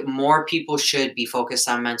 Like more people should be focused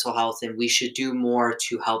on mental health, and we should do more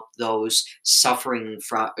to help those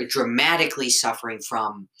dramatically suffering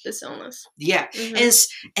from this illness. Yeah.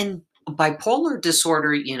 And bipolar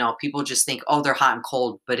disorder, people just think, oh, they're hot and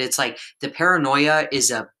cold, but it's like the paranoia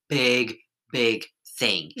is a big, big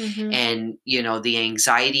thing. And, the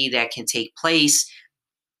anxiety that can take place,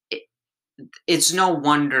 it's no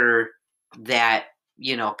wonder that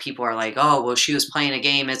people are like, oh, well, she was playing a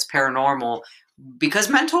game, it's paranormal, because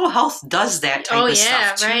mental health does that type of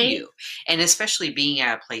stuff to you. And especially being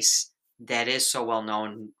at a place that is so well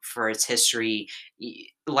known for its history,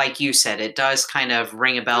 like you said, it does kind of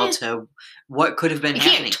ring a bell to what could have been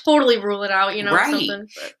happening. You can't totally rule it out, right. Something,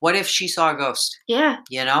 what if she saw a ghost? Yeah.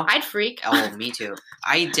 I'd freak. Oh, me too.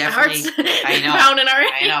 I definitely. I know.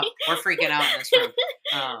 I know. We're freaking out in this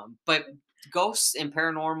room. But ghosts and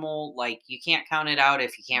paranormal, you can't count it out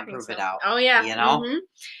if you can't prove it out. Oh yeah.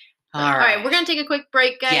 All right, we're gonna take a quick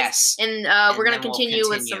break, guys. Yes. And we're gonna continue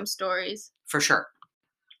with some stories for sure.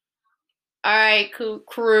 All right,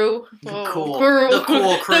 crew. The Oh, cool, crew. the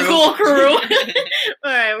cool crew. The cool crew.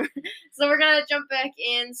 All right, so we're gonna jump back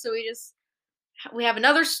in. So we have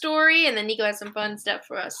another story, and then Nico has some fun stuff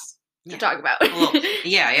for us to talk about. A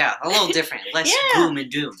little different, less gloom and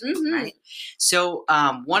doom, right? So,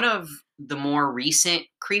 one of the more recent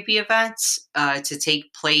creepy events to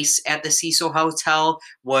take place at the Cecil Hotel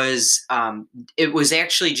was it was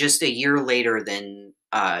actually just a year later than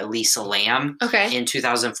Lisa Lamb in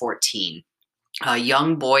 2014. A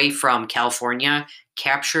young boy from California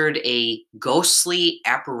captured a ghostly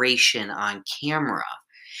apparition on camera.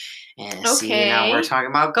 And see, now we're talking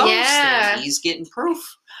about ghosts, and he's getting proof.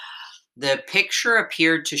 The picture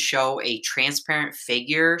appeared to show a transparent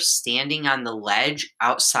figure standing on the ledge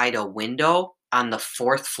outside a window on the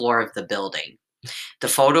 4th floor of the building. The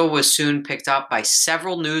photo was soon picked up by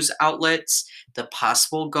several news outlets, the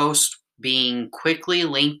possible ghost being quickly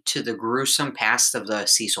linked to the gruesome past of the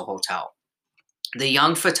Cecil Hotel. The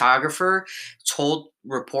young photographer told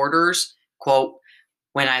reporters, quote,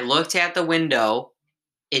 "When I looked at the window,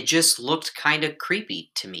 it just looked kind of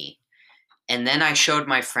creepy to me. And then I showed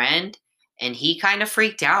my friend, and he kind of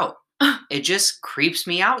freaked out. It just creeps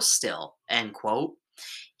me out still," end quote.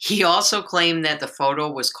 He also claimed that the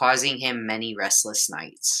photo was causing him many restless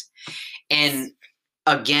nights. And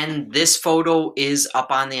again, this photo is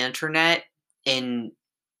up on the internet, and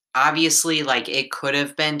obviously, like, it could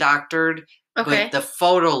have been doctored, but the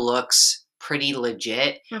photo looks pretty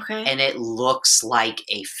legit, and it looks like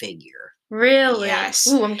a figure. Really? Yes.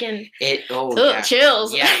 Ooh, I'm getting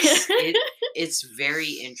chills. Yes. It's very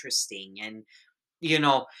interesting. And, you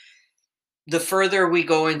know, the further we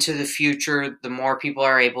go into the future, the more people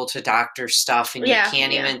are able to doctor stuff, and you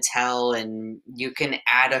can't even tell, and you can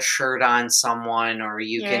add a shirt on someone, or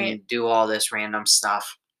you can do all this random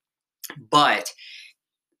stuff. But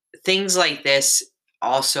things like this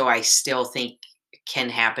also, I still think, can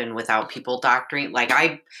happen without people doctoring. Like,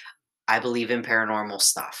 I believe in paranormal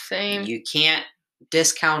stuff. Same. You can't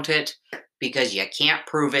discount it because you can't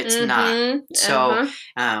prove it's not. So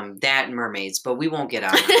that and mermaids, but we won't get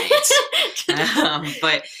on mermaids.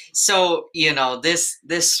 But so, you know, this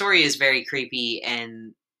story is very creepy,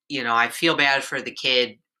 and, you know, I feel bad for the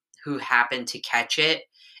kid who happened to catch it.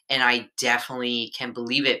 And I definitely can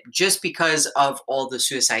believe it, just because of all the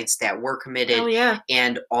suicides that were committed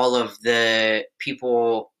and all of the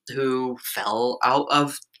people who fell out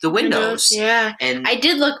of the windows. Yeah. And I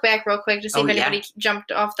did look back real quick to see if anybody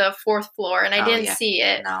jumped off the 4th floor, and I didn't see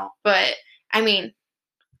it. No. But, I mean.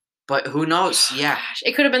 But who knows? Yeah. Gosh,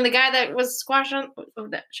 it could have been the guy that was squashed on.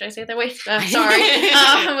 Should I say it that way? Sorry.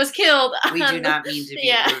 Was killed. We do not mean to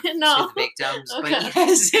be rude to the victims, but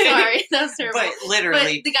yes. Sorry, that's terrible. But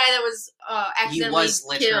literally. But the guy that was accidentally he was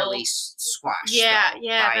literally killed. Squashed.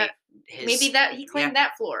 Yeah. Maybe that he claimed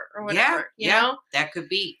that floor or whatever. You know? That could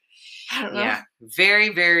be. I don't know. Yeah. Very,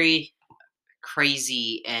 very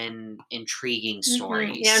crazy and intriguing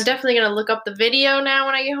stories. Yeah, I'm definitely gonna look up the video now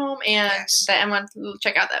when I get home, and I'm gonna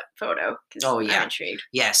check out that photo. I'm intrigued.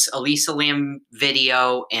 Yes, Elisa Lamb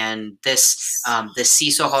video, and this the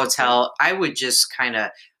Cecil Hotel. I would just kind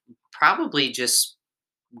of probably just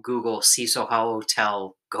Google Cecil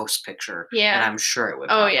Hotel ghost picture, and I'm sure it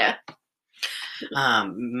would.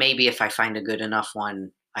 Maybe if I find a good enough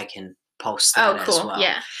one, I can post that as well.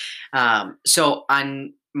 Yeah. So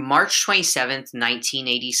on March 27th,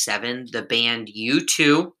 1987, the band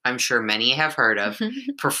U2, I'm sure many have heard of,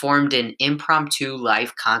 performed an impromptu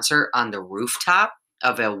live concert on the rooftop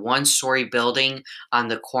of a 1-story building on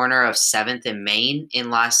the corner of 7th and Main in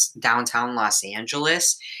downtown Los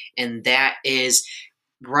Angeles. And that is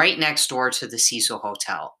right next door to the Cecil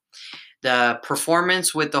Hotel. The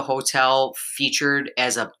performance with the hotel featured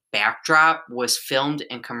as a backdrop was filmed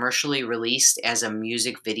and commercially released as a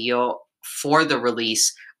music video for the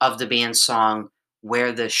release of the band's song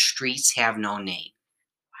 "Where the Streets Have No Name."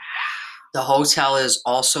 The hotel is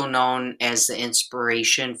also known as the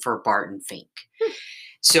inspiration for Barton Fink.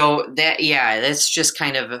 So that's just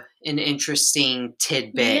kind of an interesting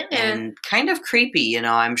tidbit and kind of creepy. You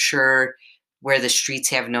know, I'm sure "Where the Streets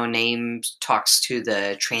Have No Name" talks to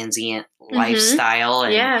the transient lifestyle.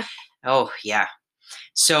 And,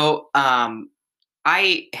 So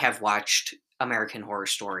I have watched American Horror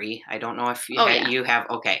Story. I don't know if you have.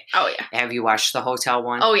 Okay. Oh, yeah. Have you watched the hotel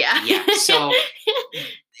one? Oh, yeah. Yeah. So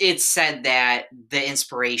it's said that the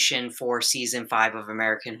inspiration for season 5 of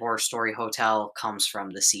American Horror Story Hotel comes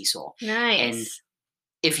from the Cecil. Nice. And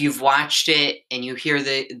if you've watched it and you hear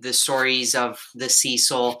the stories of the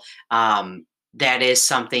Cecil, that is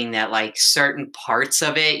something that, like, certain parts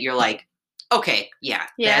of it, you're like, Okay, yeah.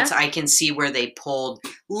 I can see where they pulled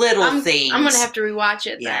little things. I'm gonna have to rewatch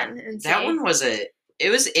it then and that one was it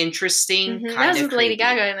was interesting, kind of with Lady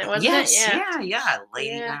Gaga in it, wasn't it? Yeah,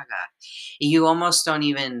 Lady Gaga. You almost don't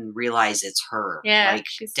even realize it's her. Yeah, like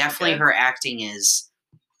definitely her acting is.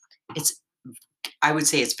 I would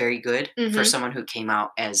say it's very good for someone who came out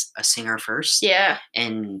as a singer first. Yeah,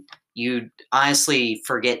 and you honestly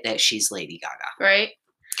forget that she's Lady Gaga, right?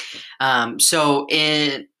 So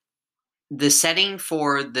in the setting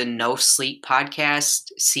for the No Sleep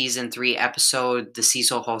podcast, season 3 episode, The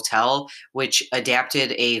Cecil Hotel, which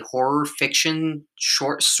adapted a horror fiction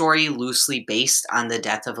short story loosely based on the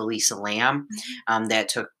death of Elisa Lam, that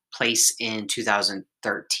took place in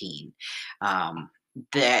 2013.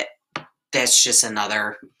 That's just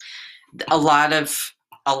a lot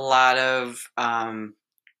of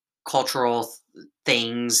cultural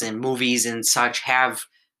things and movies and such have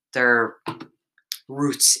their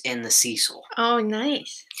roots in the Cecil. Oh,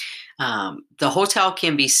 nice. The hotel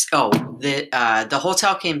can be the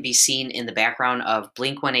hotel can be seen in the background of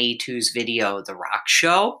Blink-182's video "The Rock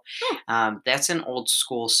Show." That's an old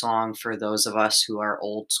school song for those of us who are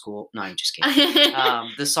old school. No, I'm just kidding.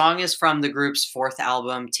 The song is from the group's 4th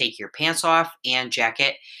album, "Take Your Pants Off and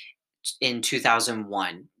Jacket," in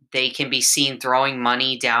 2001. They can be seen throwing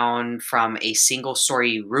money down from a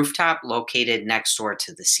single-story rooftop located next door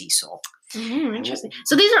to the Cecil. Interesting.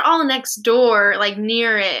 So these are all next door, like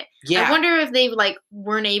near it. Yeah. I wonder if they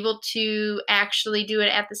weren't able to actually do it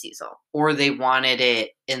at the Cecil, or they wanted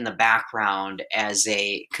it in the background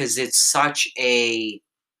because it's such a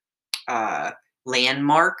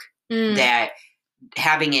landmark that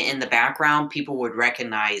having it in the background, people would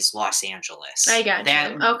recognize Los Angeles. I got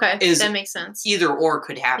you. Okay, that makes sense. Either or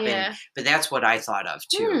could happen, but that's what I thought of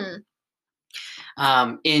too.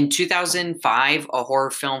 In 2005, a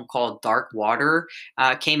horror film called Dark Water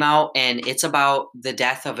came out, and it's about the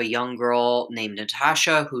death of a young girl named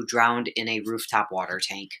Natasha who drowned in a rooftop water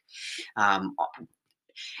tank.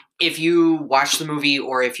 If you watch the movie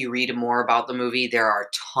or if you read more about the movie, there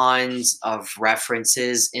are tons of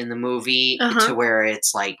references in the movie to where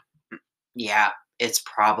it's like, it's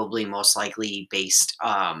probably most likely based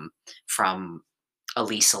from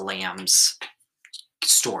Elisa Lam's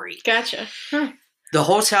story. Gotcha. The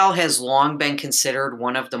hotel has long been considered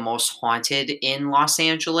one of the most haunted in Los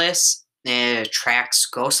Angeles. It attracts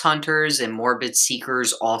ghost hunters and morbid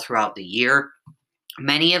seekers all throughout the year.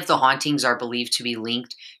 Many of the hauntings are believed to be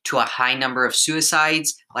linked to a high number of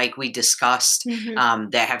suicides, like we discussed,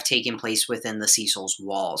 that have taken place within the Cecil's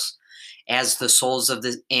walls, as the souls of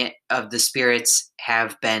the spirits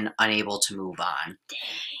have been unable to move on.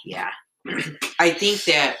 Yeah. I think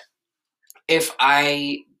that if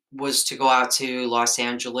I was to go out to Los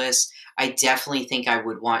Angeles, I definitely think I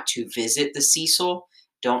would want to visit the Cecil.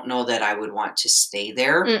 Don't know that I would want to stay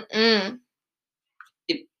there.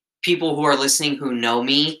 People who are listening who know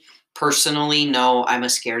me personally know I'm a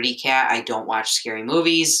scaredy cat. I don't watch scary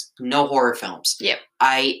movies, no horror films. Yep.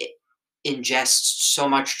 I ingest so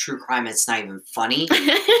much true crime, it's not even funny.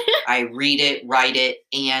 I read it, write it,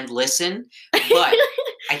 and listen, but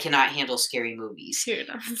I cannot handle scary movies. Dude,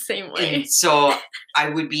 I'm the same way. And so I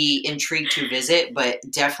would be intrigued to visit, but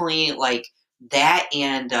definitely like that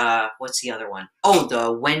and what's the other one? Oh,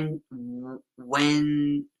 the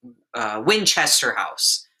Winchester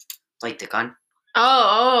House. Like the gun.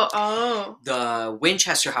 Oh. The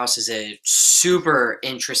Winchester House is a super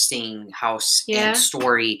interesting house and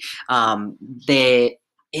story.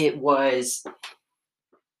 It was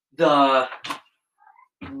the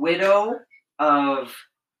widow of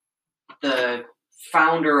the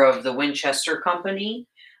founder of the Winchester Company.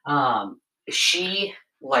 She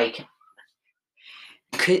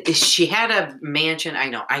had a mansion. I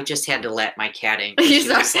know. I just had to let my cat in. She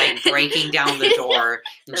was breaking down the door,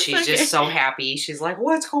 and she's just so happy. She's like,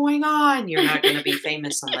 "What's going on? You're not going to be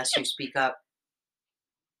famous unless you speak up."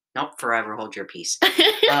 Nope, forever hold your peace.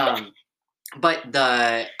 But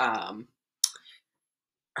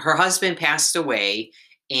her husband passed away,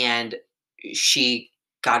 and she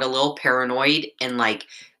got a little paranoid and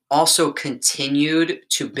also continued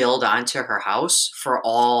to build onto her house for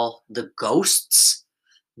all the ghosts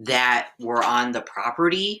that were on the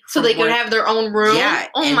property. So they could have their own room? Yeah.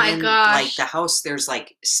 Oh my gosh. The house, there's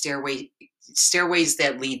stairways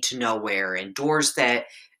that lead to nowhere and doors that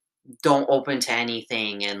don't open to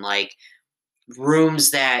anything and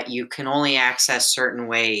rooms that you can only access certain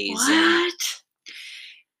ways. What? And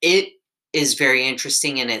it is very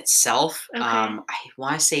interesting in itself. Okay. I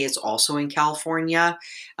want to say it's also in California.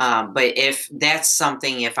 But if that's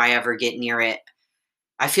something, if I ever get near it,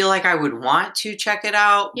 I feel like I would want to check it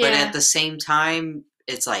out, but at the same time,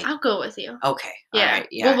 It's like I'll go with you. Okay. Yeah. All right.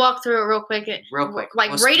 Yeah. We'll walk through it real quick. Real quick.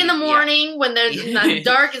 Like right in the morning when there's the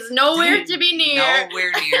dark is nowhere to be near.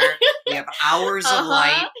 Nowhere near. We have hours of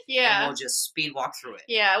light. Yeah. And we'll just speed walk through it.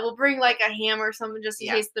 Yeah. We'll bring like a hammer or something just in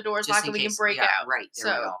case the door's locked and we can break out. Right.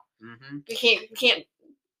 There we go. Mm-hmm. We can't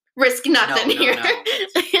risk nothing here. No.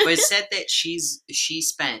 But it said that she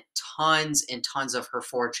spent tons and tons of her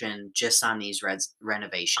fortune just on these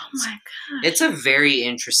renovations. Oh my gosh. It's a very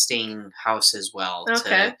interesting house as well.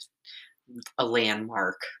 Okay. A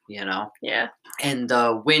landmark, Yeah. And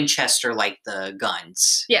the Winchester, like the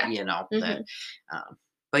guns. Yeah.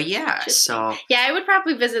 But yeah, so. Yeah, I would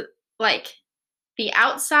probably visit like the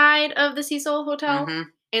outside of the Cecil Hotel. Mm-hmm.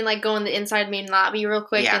 And like go in the inside main lobby real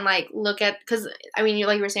quick and like look at, because I mean,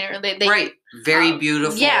 like you were saying earlier, they right, very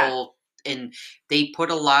beautiful, and they put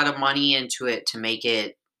a lot of money into it to make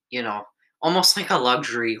it, almost like a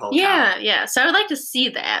luxury hotel. Yeah. So I would like to see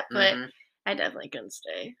that, but I definitely couldn't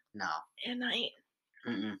stay. No. At night.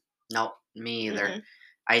 Nope, me either.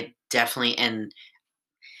 I definitely, and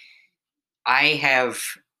I have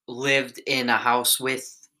lived in a house with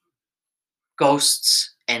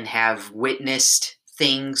ghosts and have witnessed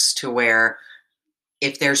things to where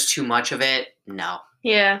if there's too much of it, no.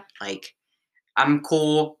 Yeah. Like, I'm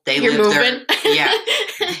cool. You're moving.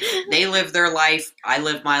 They live their life. I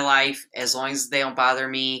live my life. As long as they don't bother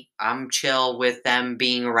me, I'm chill with them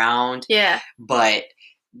being around. Yeah. But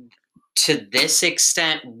to this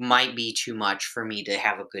extent might be too much for me to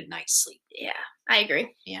have a good night's sleep. Yeah, I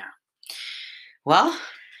agree. Yeah. Well,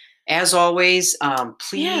 as always,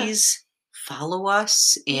 please follow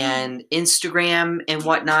us and Instagram and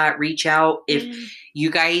whatnot. Reach out if you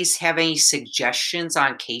guys have any suggestions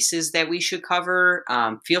on cases that we should cover.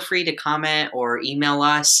 Feel free to comment or email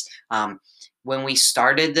us. When we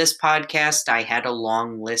started this podcast, I had a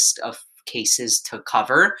long list of cases to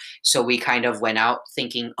cover. So we kind of went out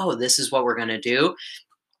thinking, oh, this is what we're going to do.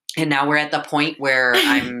 And now we're at the point where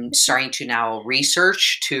I'm starting to now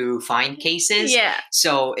research to find cases. Yeah.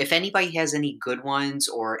 So if anybody has any good ones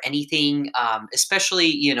or anything,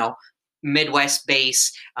 especially, Midwest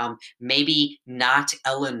based, maybe not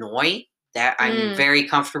Illinois, that I'm very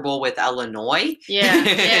comfortable with Illinois.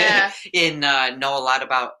 Yeah. And know a lot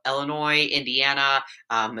about Illinois, Indiana,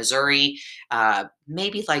 Missouri,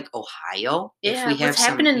 maybe like Ohio. Yeah, if we have what's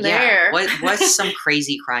happening there? What's some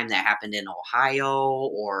crazy crime that happened in Ohio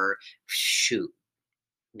or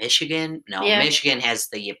Michigan? No, Michigan has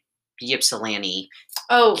the Ypsilanti.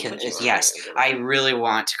 Oh, yes. I really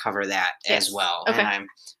want to cover that as well. Okay. And I'm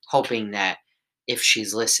hoping that if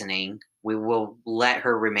she's listening, we will let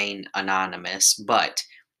her remain anonymous, but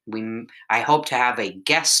I hope to have a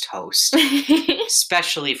guest host,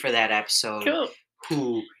 especially for that episode,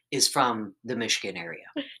 who is from the Michigan area.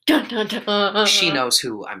 Dun, dun, dun. She knows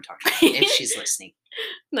who I'm talking about if she's listening.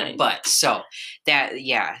 Nice. But so that,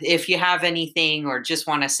 if you have anything or just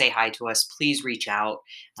want to say hi to us, please reach out.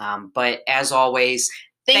 But as always,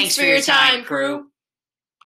 thanks for your time, crew.